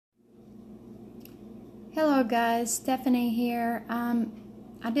Hello guys, Stephanie here.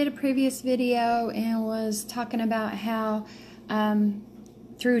 I did a previous video and was talking about how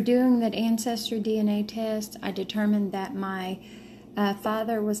through doing that Ancestry DNA test, I determined that my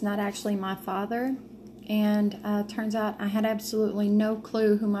father was not actually my father. And turns out I had absolutely no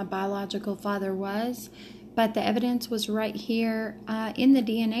clue who my biological father was. But the evidence was right here in the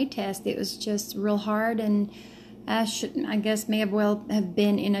DNA test. It was just real hard, and I guess may have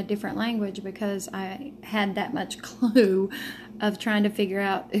been in a different language because I had that much clue of trying to figure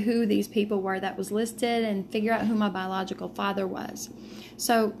out who these people were that was listed and figure out who my biological father was.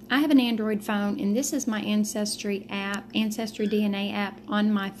 So I have an Android phone, and this is my Ancestry app, Ancestry DNA app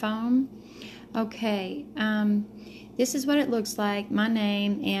on my phone. Okay, this is what it looks like, my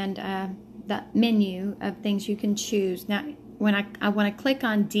name and the menu of things you can choose. Now, when I want to click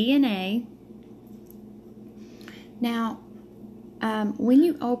on DNA. Now, when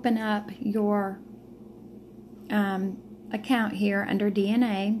you open up your account here under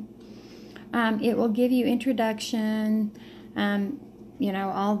DNA, it will give you introduction,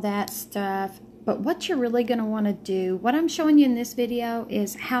 all that stuff. But what you're really going to want to do, what I'm showing you in this video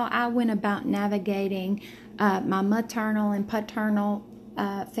is how I went about navigating my maternal and paternal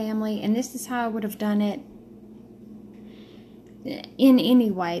family. And this is how I would have done it in any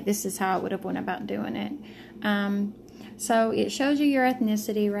way. This is how I would have went about doing it. So it shows you your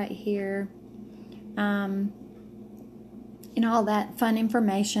ethnicity right here, and all that fun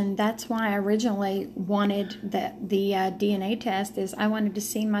information. That's why I originally wanted the DNA test, is I wanted to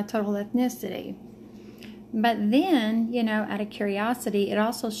see my total ethnicity. But then, out of curiosity, it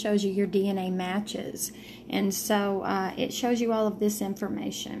also shows you your DNA matches. And so it shows you all of this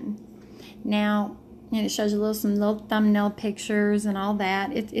information. Now, and it shows you some little thumbnail pictures and all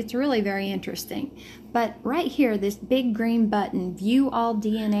that. It's really very interesting. But right here, this big green button, View All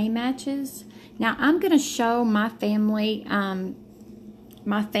DNA Matches. Now, I'm going to show my family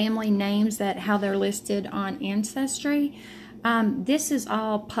names, how they're listed on Ancestry. This is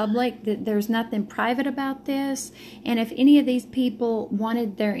all public. There's nothing private about this. And if any of these people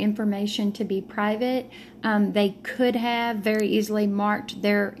wanted their information to be private, they could have very easily marked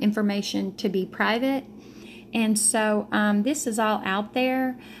their information to be private. And so this is all out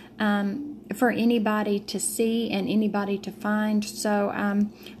there for anybody to see and anybody to find. So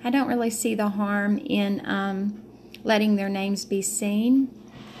I don't really see the harm in letting their names be seen.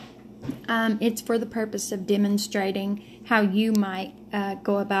 It's for the purpose of demonstrating how you might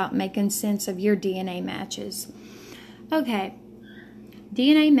go about making sense of your DNA matches. Okay,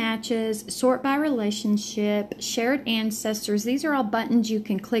 DNA matches, sort by relationship, shared ancestors. These are all buttons you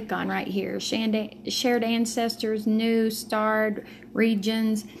can click on right here. Shared ancestors, new, starred,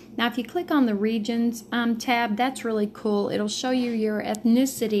 regions. Now, if you click on the regions tab, that's really cool. It'll show you your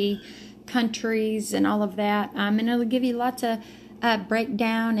ethnicity, countries, and all of that. And it'll give you lots of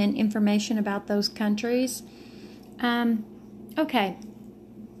breakdown and information about those countries. Okay,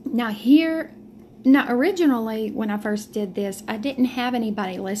 now originally when I first did this, I didn't have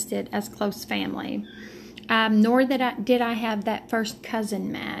anybody listed as close family, nor did I have that first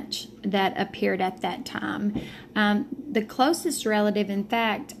cousin match that appeared at that time. The closest relative, in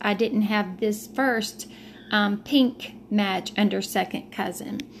fact, I didn't have this first pink match under second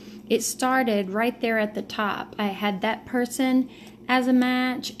cousin. It started right there at the top. I had that person as a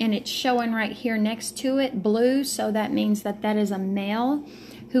match, and it's showing right here next to it blue, so that means that is a male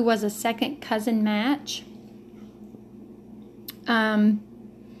who was a second cousin match. I'm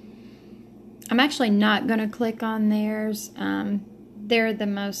actually not going to click on theirs. They're the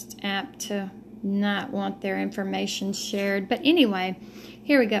most apt to not want their information shared. But anyway,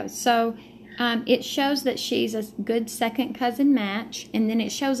 here we go. So it shows that she's a good second cousin match, and then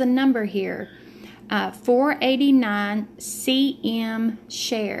it shows a number here, 489 CM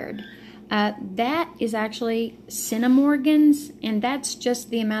shared. That is actually centimorgans, and that's just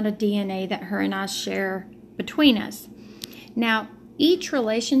the amount of DNA that her and I share between us. Now, each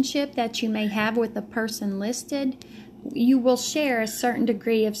relationship that you may have with the person listed, you will share a certain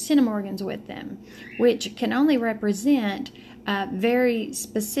degree of centimorgans with them, which can only represent very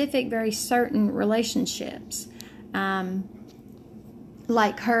specific, very certain relationships.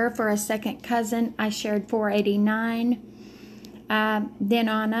 Like her, for a second cousin, I shared 489. Then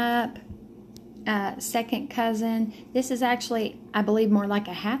on up, second cousin. This is actually, I believe, more like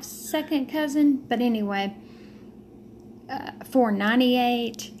a half second cousin. But anyway,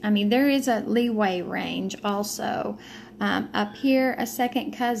 498. I mean, there is a leeway range also. Up here, a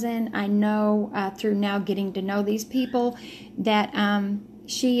second cousin. I know through now getting to know these people that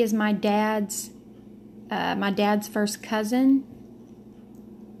she is my dad's first cousin.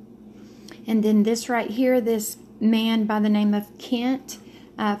 And then this right here, this man by the name of Kent,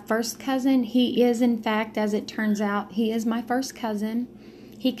 first cousin, he is in fact, as it turns out, he is my first cousin.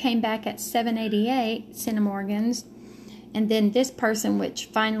 He came back at 788 centimorgans. And then this person, which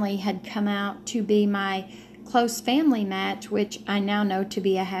finally had come out to be my close family match, which I now know to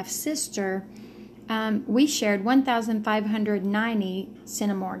be a half-sister, we shared 1,590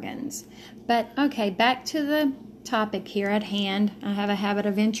 centimorgans. But, okay, back to the topic here at hand. I have a habit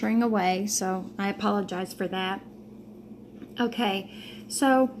of venturing away, so I apologize for that. Okay,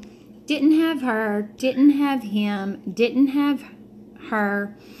 so didn't have her, didn't have him, didn't have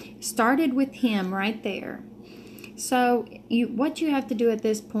her, started with him right there. So what you have to do at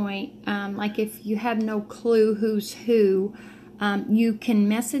this point, like if you have no clue who's who, you can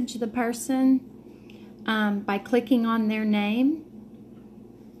message the person by clicking on their name.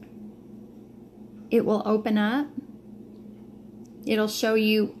 It will open up. It'll show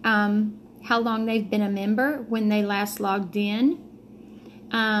you how long they've been a member, when they last logged in.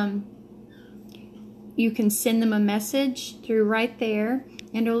 You can send them a message through right there.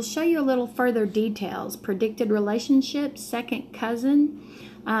 And it will show you a little further details. Predicted relationship, second cousin.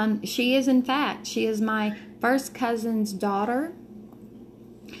 She is, in fact, she is my first cousin's daughter.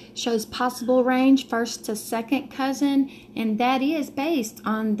 Shows possible range, first to second cousin. And that is based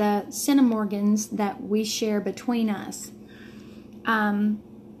on the centimorgans that we share between us. And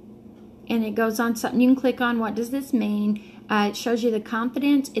it goes on something. You can click on what does this mean. It shows you the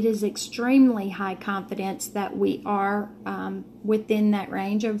confidence. It is extremely high confidence that we are within that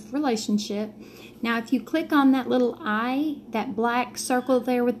range of relationship. Now, if you click on that little I, that black circle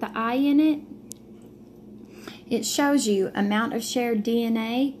there with the I in it, it shows you amount of shared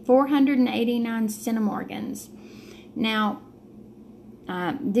DNA, 489 centimorgans. Now,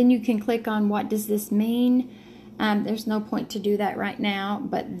 then you can click on what does this mean. There's no point to do that right now,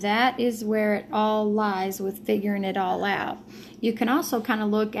 but that is where it all lies with figuring it all out. You can also kind of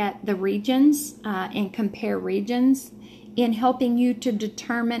look at the regions and compare regions in helping you to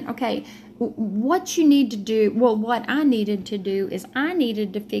determine, okay, what you need to do. Well, what I needed to do is I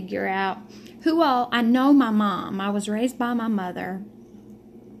needed to figure out who all, I know my mom. I was raised by my mother.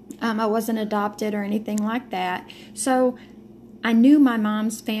 I wasn't adopted or anything like that. So I knew my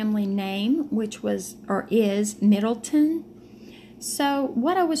mom's family name, which was, or is, Middleton. So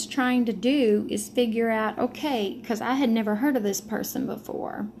what I was trying to do is figure out, okay, because I had never heard of this person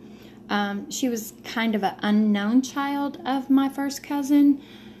before. She was kind of an unknown child of my first cousin.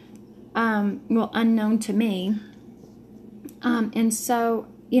 Well, unknown to me. And so,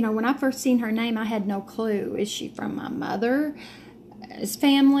 you know, when I first seen her name, I had no clue. Is she from my mother's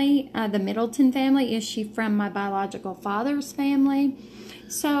family, the Middleton family? Is she from my biological father's family?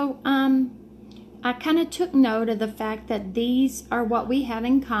 So I kind of took note of the fact that these are what we have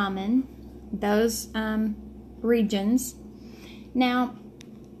in common, those regions. Now,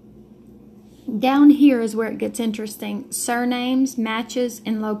 down here is where it gets interesting. Surnames, matches,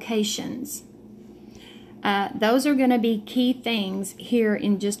 and locations. Those are going to be key things here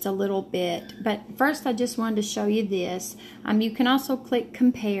in just a little bit. But first, I just wanted to show you this. You can also click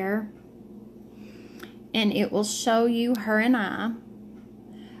compare, and it will show you her and I.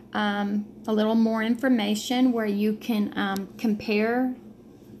 A little more information where you can compare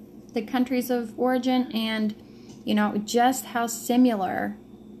the countries of origin and, you know, just how similar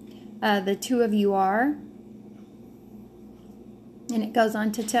the two of you are. And it goes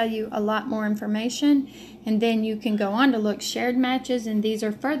on to tell you a lot more information. And then you can go on to look shared matches, and these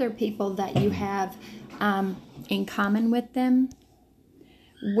are further people that you have in common with them,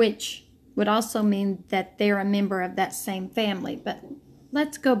 which would also mean that they're a member of that same family. But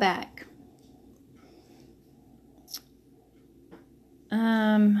let's go back.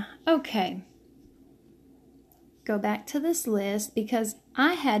 Okay. Go back to this list because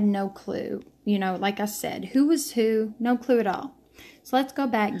I had no clue. You know, like I said, who was who, no clue at all. So let's go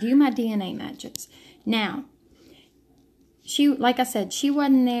back, view my DNA matches. Now, she, like I said, she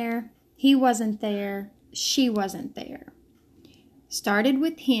wasn't there, he wasn't there, she wasn't there. Started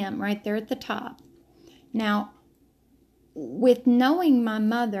with him right there at the top. Now, with knowing my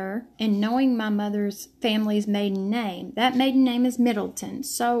mother and knowing my mother's family's maiden name, that maiden name is Middleton.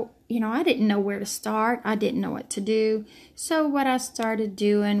 So, you know, I didn't know where to start. I didn't know what to do. So what I started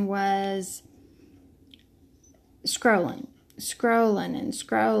doing was scrolling.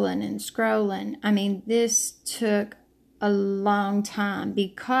 I mean, this took a long time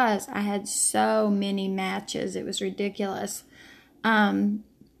because I had so many matches. It was ridiculous. But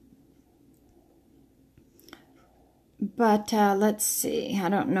let's see. I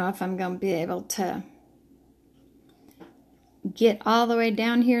don't know if I'm going to be able to get all the way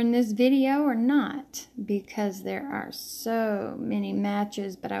down here in this video or not, because there are so many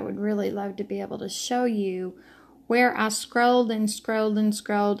matches, but I would really love to be able to show you where I scrolled and scrolled and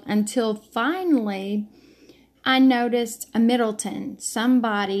scrolled until finally I noticed a Middleton.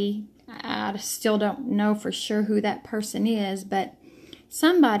 Somebody, I still don't know for sure who that person is, but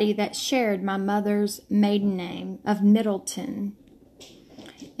somebody that shared my mother's maiden name of Middleton.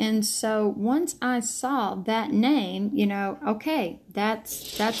 And so once I saw that name, you know, okay,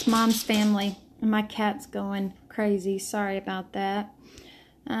 that's Mom's family. And my cat's going crazy. Sorry about that.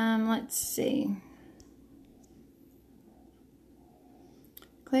 Let's see.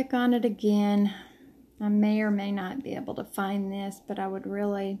 Click on it again. I may or may not be able to find this, but I would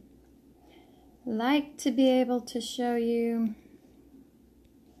really like to be able to show you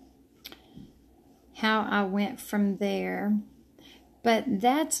how I went from there. But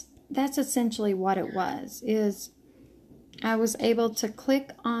that's essentially what it was, is I was able to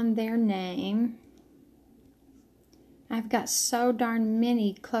click on their name. I've got so darn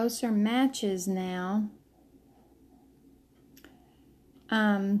many closer matches now.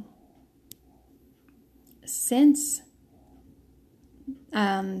 Since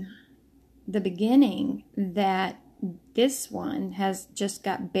the beginning, that this one has just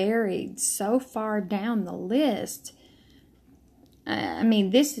got buried so far down the list. I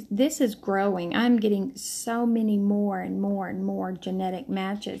mean, this is growing. I'm getting so many more and more and more genetic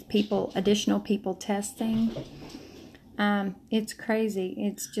matches. Additional people testing. It's crazy.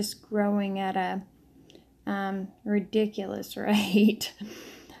 It's just growing at a ridiculous rate.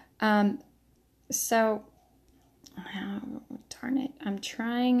 So, oh, darn it. I'm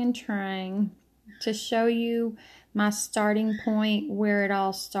trying to show you my starting point, where it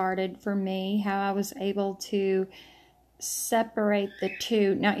all started for me, how I was able to separate the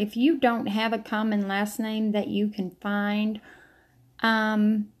two. Now, if you don't have a common last name that you can find,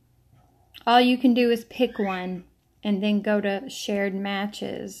 all you can do is pick one and then go to shared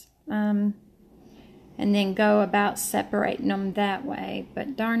matches, and then go about separating them that way.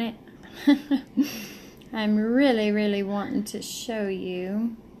 But darn it, I'm really wanting to show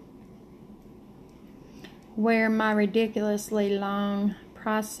you where my ridiculously long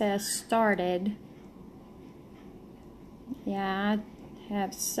process started. Yeah, I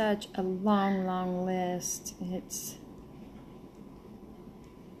have such a long list. It's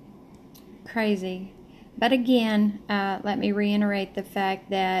crazy. But again, let me reiterate the fact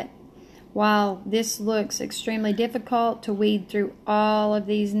that while this looks extremely difficult to weed through all of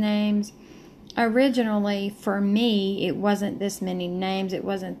these names, originally for me, it wasn't this many names. It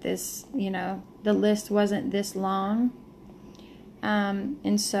wasn't this, you know, the list wasn't this long.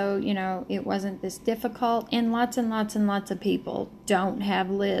 And so, you know, it wasn't this difficult, and lots of people don't have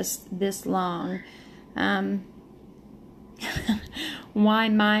lists this long. Why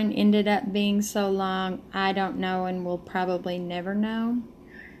mine ended up being so long, I don't know, and will probably never know.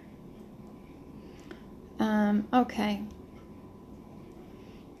 Okay.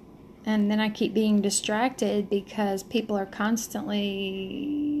 And then I keep being distracted because people are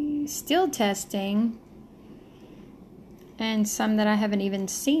constantly still testing, and some that I haven't even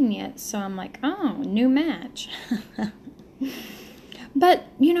seen yet. So I'm like, oh, new match. But,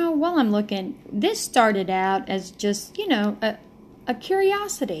 you know, while I'm looking, this started out as just, you know, a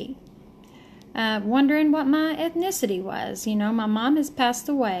curiosity. Wondering what my ethnicity was. You know, my mom has passed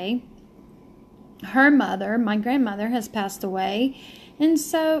away. Her mother, my grandmother, has passed away. And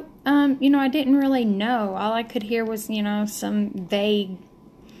so, you know, I didn't really know. All I could hear was, you know, some vague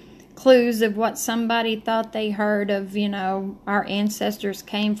clues of what somebody thought they heard of, you know, our ancestors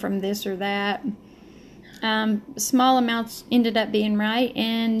came from this or that. Small amounts ended up being right,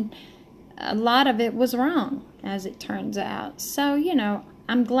 and a lot of it was wrong, as it turns out. So, you know,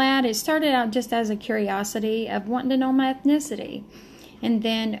 I'm glad it started out just as a curiosity of wanting to know my ethnicity. And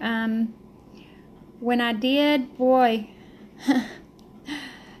then, when I did, boy,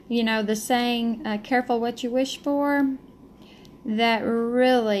 you know, the saying, careful what you wish for, that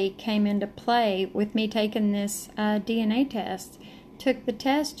really came into play with me taking this DNA test. Took the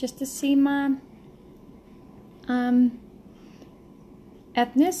test just to see my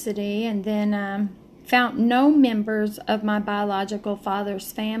ethnicity, and then found no members of my biological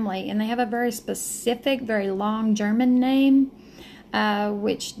father's family. And they have a very specific, very long German name,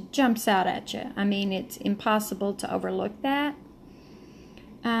 which jumps out at you. I mean, it's impossible to overlook that.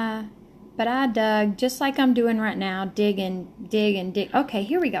 But I dug, just like I'm doing right now, dig. Okay,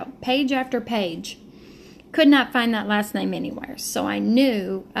 here we go. Page after page. Could not find that last name anywhere. So I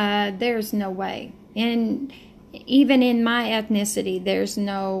knew there's no way. And even in my ethnicity, there's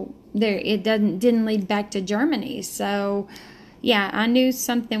no, it didn't lead back to Germany. So Yeah, I knew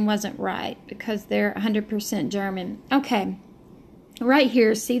something wasn't right because they're 100% German. Okay, right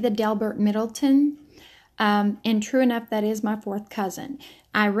here, see the Delbert Middleton? And true enough, that is my fourth cousin.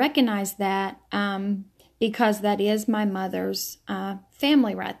 I recognize that because that is my mother's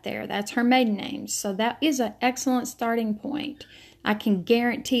family right there. That's her maiden name. So that is an excellent starting point. I can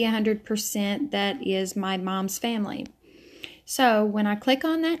guarantee 100% that is my mom's family. So when I click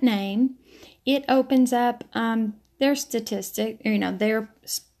on that name, it opens up their statistic, their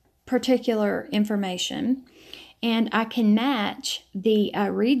particular information, and I can match the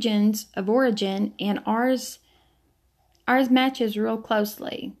regions of origin, and ours matches real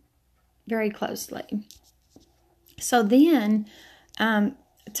closely, very closely. So then,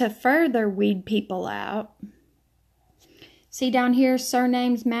 to further weed people out, see down here,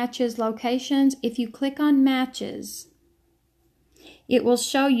 surnames, matches, locations. If you click on matches, it will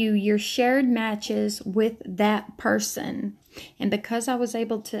show you your shared matches with that person. And because I was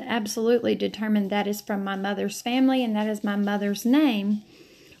able to absolutely determine that is from my mother's family and that is my mother's name,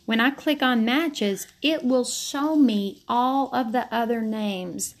 when I click on matches, it will show me all of the other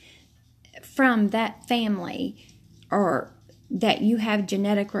names from that family or that you have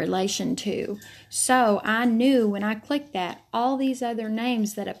genetic relation to. So I knew when I clicked that, all these other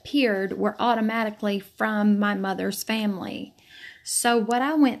names that appeared were automatically from my mother's family. So what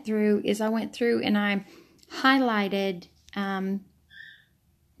I went through is and I highlighted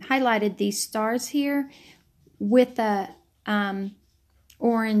these stars here with a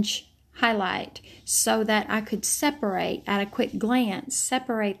orange highlight so that I could separate at a quick glance,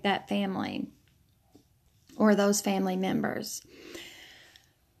 separate that family or those family members.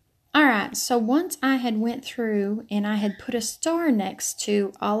 All right, so once I had went through and I had put a star next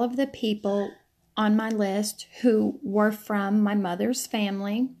to all of the people on my list who were from my mother's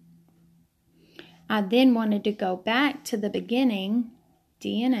family, I then wanted to go back to the beginning,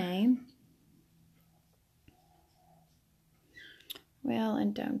 DNA. Well,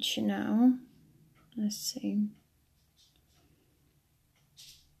 and don't you know, let's see.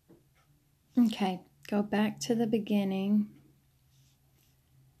 Okay, go back to the beginning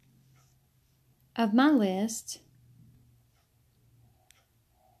of my list.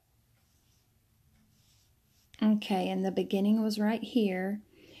 Okay, and the beginning was right here.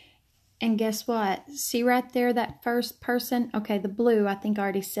 And guess what? See right there, that first person? Okay, the blue, I think I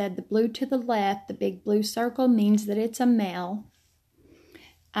already said, the blue to the left, the big blue circle means that it's a male.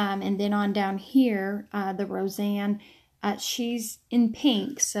 And then on down here, the Roseanne, she's in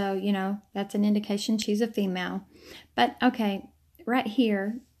pink, so, that's an indication she's a female. But, okay, right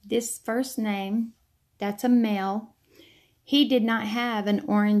here, this first name, that's a male. He did not have an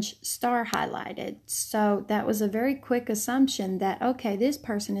orange star highlighted, so that was a very quick assumption that, okay, this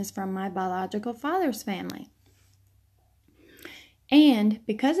person is from my biological father's family. And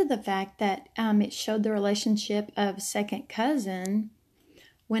because of the fact that it showed the relationship of second cousin,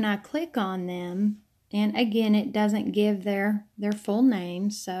 when I click on them, and again, it doesn't give their full name,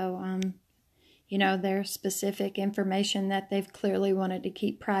 so, their specific information that they've clearly wanted to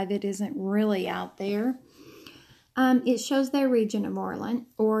keep private isn't really out there. It shows their region of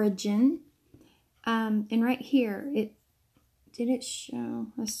origin. And right here, did it show?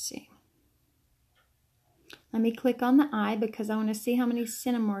 Let's see. Let me click on the eye because I want to see how many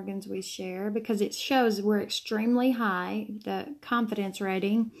centimorgans we share, because it shows we're extremely high, the confidence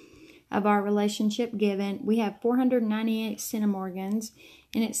rating of our relationship given. We have 498 centimorgans,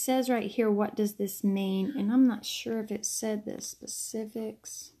 and it says right here, what does this mean? And I'm not sure if it said the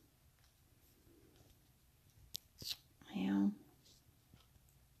specifics. Yeah.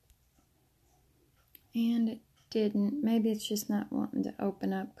 And it didn't. Maybe it's just not wanting to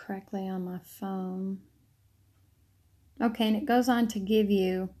open up correctly on my phone. Okay, and it goes on to give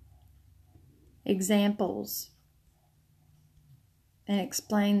you examples and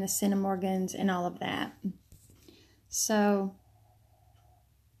explain the centimorgans and all of that. So,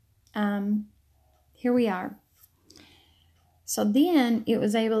 here we are. So then it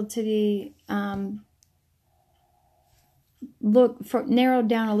was able to be narrowed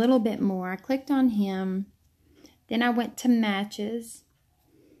down a little bit more. I clicked on him. Then I went to matches.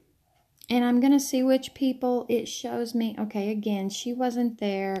 And I'm going to see which people it shows me. Okay, again, she wasn't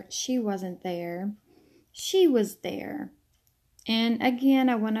there. She wasn't there. She was there. And again,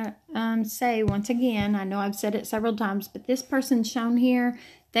 I want to say once again, I know I've said it several times, but this person shown here,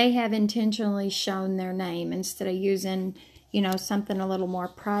 they have intentionally shown their name instead of using, something a little more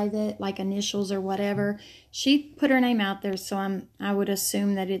private, like initials or whatever. She put her name out there, so I would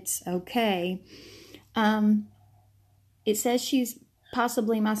assume that it's okay. It says she's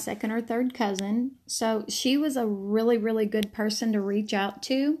possibly my second or third cousin. So she was a really, really good person to reach out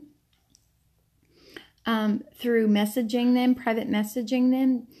to through messaging them, private messaging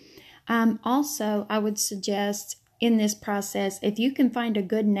them. Also, I would suggest in this process, if you can find a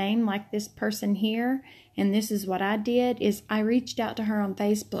good name like this person here, and this is what I did, is I reached out to her on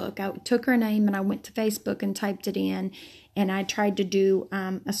Facebook. I took her name and I went to Facebook and typed it in, and I tried to do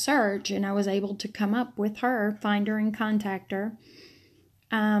a search, and I was able to come up with her, find her and contact her.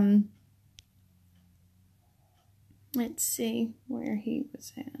 Let's see where he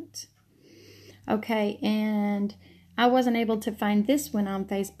was at. Okay, and I wasn't able to find this one on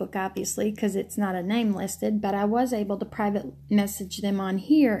Facebook, obviously, because it's not a name listed, but I was able to private message them on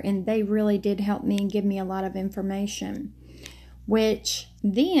here, and they really did help me and give me a lot of information, which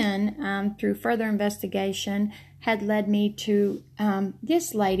then, through further investigation, had led me to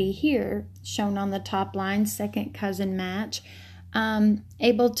this lady here, shown on the top line, second cousin match.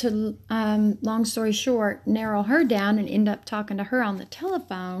 Able to, long story short, narrow her down and end up talking to her on the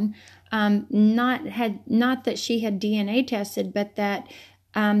telephone. Not that she had DNA tested, but that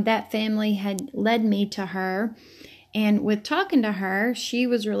that family had led me to her. And with talking to her, she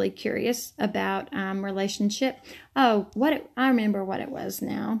was really curious about relationship. I remember what it was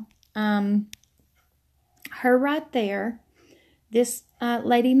now. Her right there, this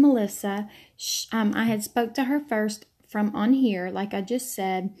lady Melissa, I had spoke to her first from on here, like I just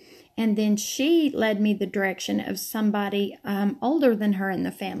said, and then she led me the direction of somebody older than her in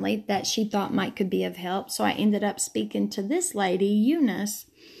the family that she thought could be of help. So I ended up speaking to this lady, Eunice,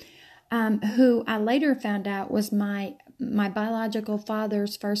 who I later found out was my biological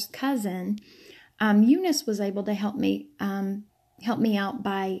father's first cousin. Eunice was able to help me out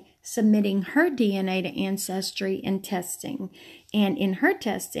by submitting her DNA to Ancestry and testing. And in her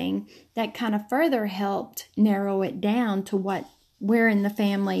testing, that kind of further helped narrow it down to where in the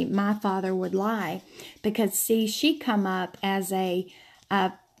family my father would lie. Because, see, she come up as a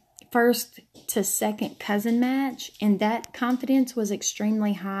first to second cousin match, and that confidence was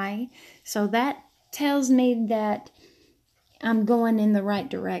extremely high. So that tells me that I'm going in the right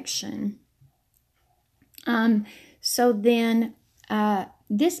direction. So then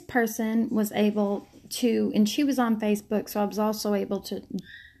this person was able to, and she was on Facebook, so I was also able to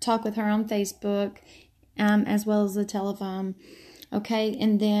talk with her on Facebook as well as the telephone. Okay,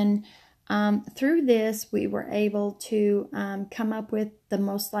 and then through this, we were able to come up with the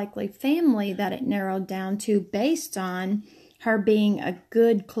most likely family that it narrowed down to based on her being a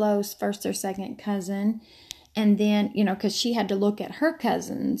good, close first or second cousin. And then, because she had to look at her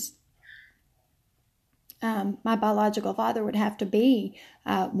cousins. My biological father would have to be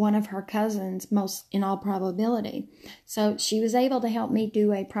one of her cousins, most in all probability. So she was able to help me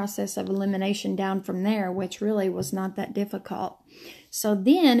do a process of elimination down from there, which really was not that difficult. So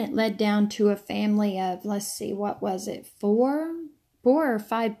then it led down to a family of, let's see, what was it, four or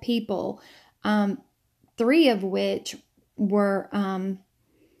five people, three of which were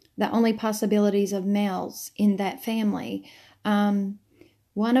the only possibilities of males in that family.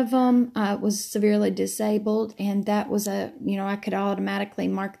 One of them was severely disabled, and that was I could automatically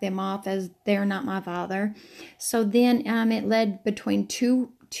mark them off as they're not my father. So then it led between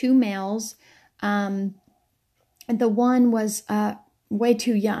two males. The one was way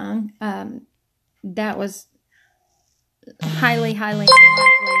too young. That was highly unlikely.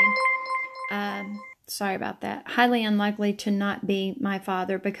 Sorry about that. Highly unlikely to not be my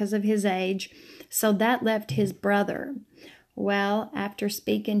father because of his age. So that left his brother. Well, after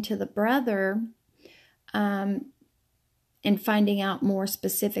speaking to the brother and finding out more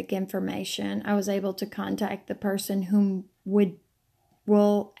specific information, I was able to contact the person whom was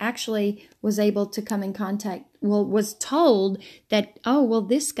able to come in contact, was told that,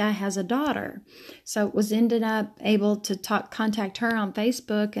 this guy has a daughter. So it was ended up able to contact her on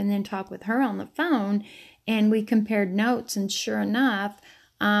Facebook and then talk with her on the phone, and we compared notes, and sure enough,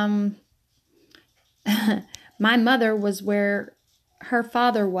 my mother was where her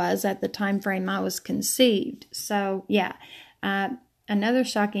father was at the time frame I was conceived. So, yeah, another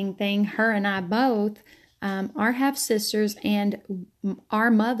shocking thing, her and I both are half-sisters, and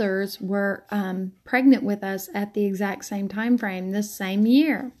our mothers were pregnant with us at the exact same time frame, this same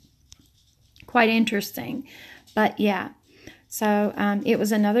year. Quite interesting. But, yeah, so it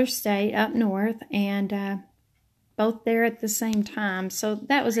was another state up north, and both there at the same time. So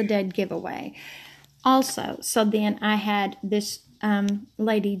that was a dead giveaway. Also, so then I had this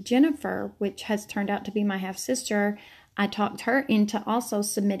lady, Jennifer, which has turned out to be my half-sister. I talked her into also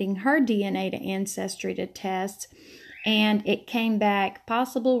submitting her DNA to Ancestry to test. and it came back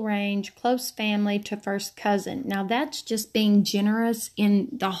possible range, close family to first cousin. Now that's just being generous in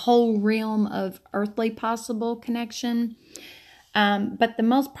the whole realm of earthly possible connection. But the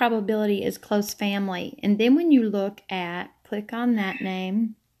most probability is close family. And then when you look at, click on that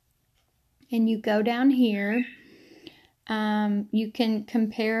name, and you go down here, you can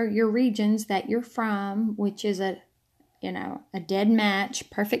compare your regions that you're from, which is a dead match,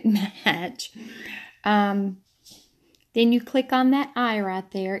 perfect match. Then you click on that I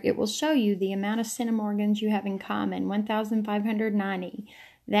right there. It will show you the amount of centimorgans you have in common, 1,590.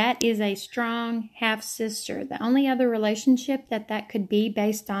 That is a strong half-sister. The only other relationship that could be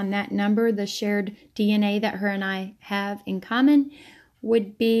based on that number, the shared DNA that her and I have in common,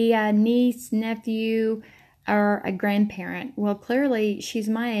 would be a niece, nephew, or a grandparent. Well, clearly, she's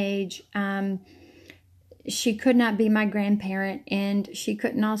my age. She could not be my grandparent, and she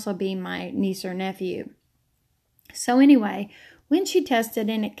couldn't also be my niece or nephew. So anyway, when she tested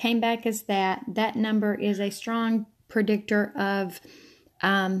and it came back as that number is a strong predictor of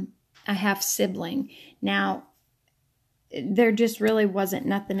a half-sibling. Now, there just really wasn't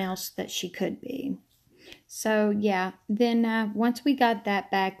nothing else that she could be. So, yeah, then once we got that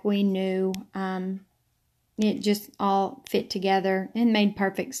back, we knew it just all fit together and made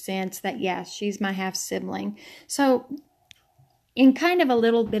perfect sense that, yeah, she's my half-sibling. So, in kind of a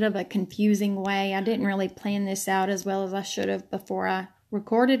little bit of a confusing way, I didn't really plan this out as well as I should have before I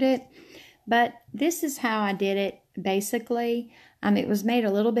recorded it, but this is how I did it, basically. It was made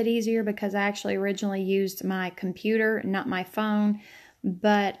a little bit easier because I actually originally used my computer, not my phone,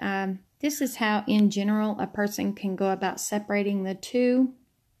 but this is how, in general, a person can go about separating the two.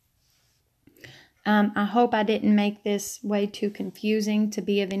 I hope I didn't make this way too confusing to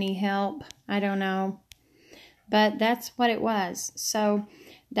be of any help. I don't know. But that's what it was. So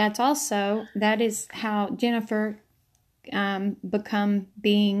that is how Jennifer become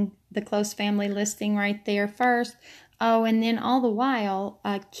being the close family listing right there first. Oh, and then all the while,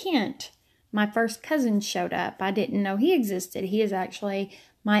 Kent, my first cousin, showed up. I didn't know he existed. He is actually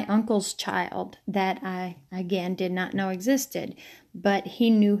my uncle's child that I, again, did not know existed. But he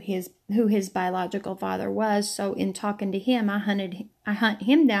knew who his biological father was. So in talking to him, I hunt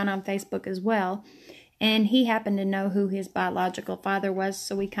him down on Facebook as well. And he happened to know who his biological father was,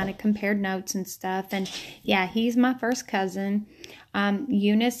 so we kind of compared notes and stuff. And yeah, he's my first cousin.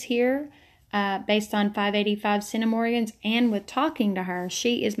 Eunice here, based on 585 centimorgans, and with talking to her,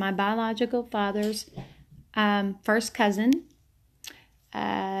 she is my biological father's first cousin.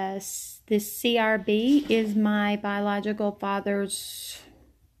 This CRB is my biological father's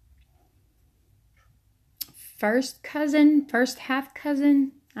first cousin, first half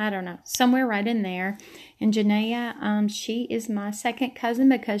cousin. I don't know, somewhere right in there. And Janaea, she is my second cousin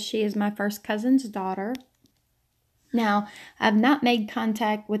because she is my first cousin's daughter. Now, I've not made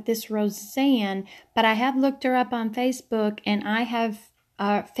contact with this Roseanne, but I have looked her up on Facebook, and I have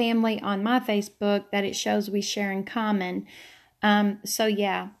a family on my Facebook that it shows we share in common. So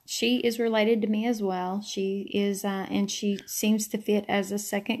yeah, she is related to me as well. She is, and she seems to fit as a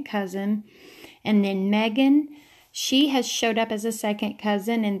second cousin. And then Megan, she has showed up as a second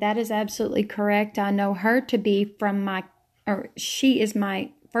cousin, and that is absolutely correct. I know her to be she is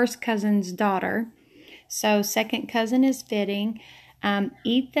my first cousin's daughter. So second cousin is fitting.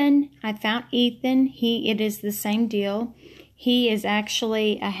 Ethan, I found Ethan. It is the same deal. He is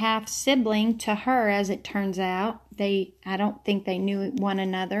actually a half sibling to her, as it turns out. I don't think they knew one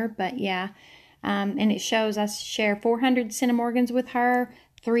another, but yeah. And it shows I share 400 centimorgans with her,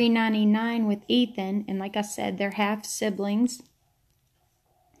 399 with Ethan, and like I said, they're half siblings.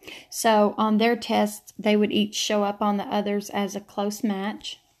 So on their tests, they would each show up on the others as a close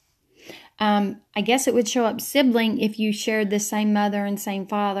match. I guess it would show up sibling if you shared the same mother and same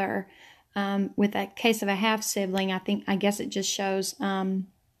father. With a case of a half sibling, I guess it just shows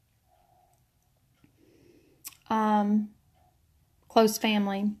close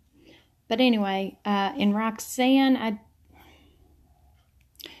family. But anyway, in Roxanne,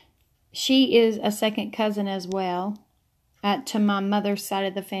 she is a second cousin as well, to my mother's side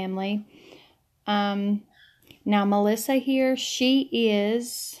of the family. Now, Melissa here, she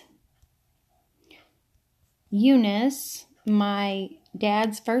is Eunice, my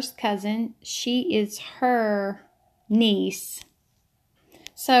dad's first cousin. She is her niece.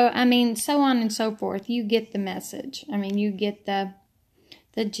 So, I mean, so on and so forth. You get the message. I mean, you get the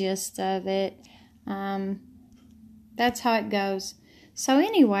gist of it. That's how it goes. So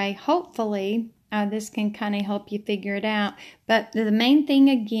anyway, hopefully this can kind of help you figure it out. But the main thing,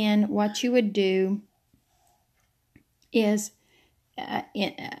 again, what you would do is,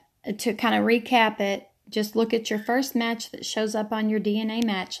 to kind of recap it, just look at your first match that shows up on your DNA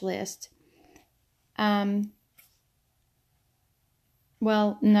match list.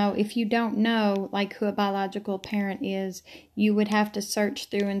 Well, no, if you don't know like who a biological parent is, you would have to search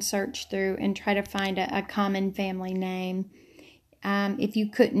through and try to find a common family name. If you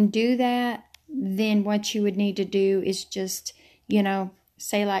couldn't do that, then what you would need to do is just,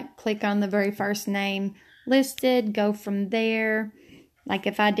 say like click on the very first name listed, go from there. Like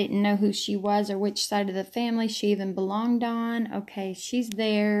if I didn't know who she was or which side of the family she even belonged on, okay, she's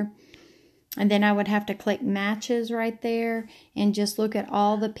there. And then I would have to click matches right there and just look at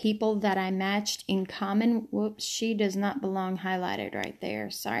all the people that I matched in common. Whoops, she does not belong highlighted right there.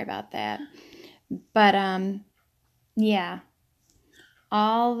 Sorry about that. But yeah,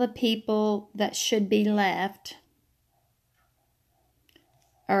 all the people that should be left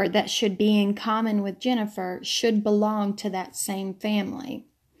or that should be in common with Jennifer should belong to that same family.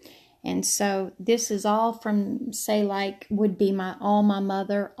 And so this is all from, say, like would be all my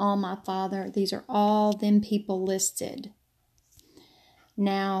mother, all my father. These are all them people listed.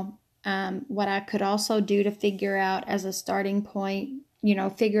 Now, what I could also do to figure out as a starting point,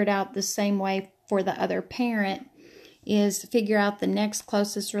 figure it out the same way for the other parent, is figure out the next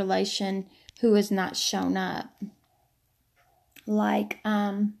closest relation who has not shown up. Like,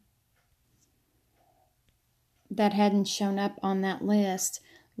 that hadn't shown up on that list.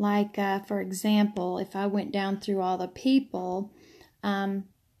 Like, for example, if I went down through all the people,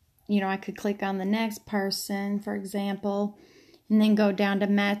 I could click on the next person, for example, and then go down to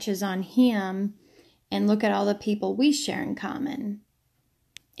matches on him and look at all the people we share in common.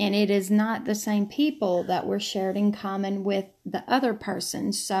 And it is not the same people that were shared in common with the other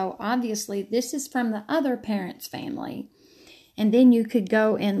person. So obviously this is from the other parent's family. And then you could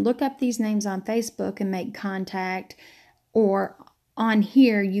go and look up these names on Facebook and make contact, or on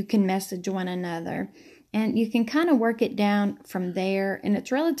here you can message one another. And you can kind of work it down from there. And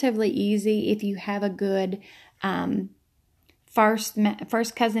it's relatively easy if you have a good first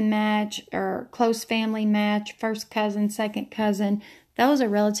cousin match or close family match, first cousin, second cousin. Those are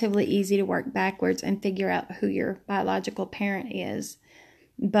relatively easy to work backwards and figure out who your biological parent is.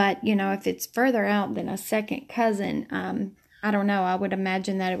 But, if it's further out than a second cousin, I don't know. I would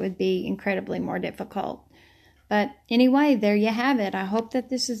imagine that it would be incredibly more difficult. But anyway, there you have it. I hope that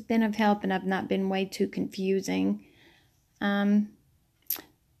this has been of help and I've not been way too confusing.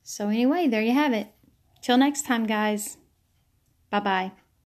 So anyway, there you have it. Till next time, guys. Bye-bye.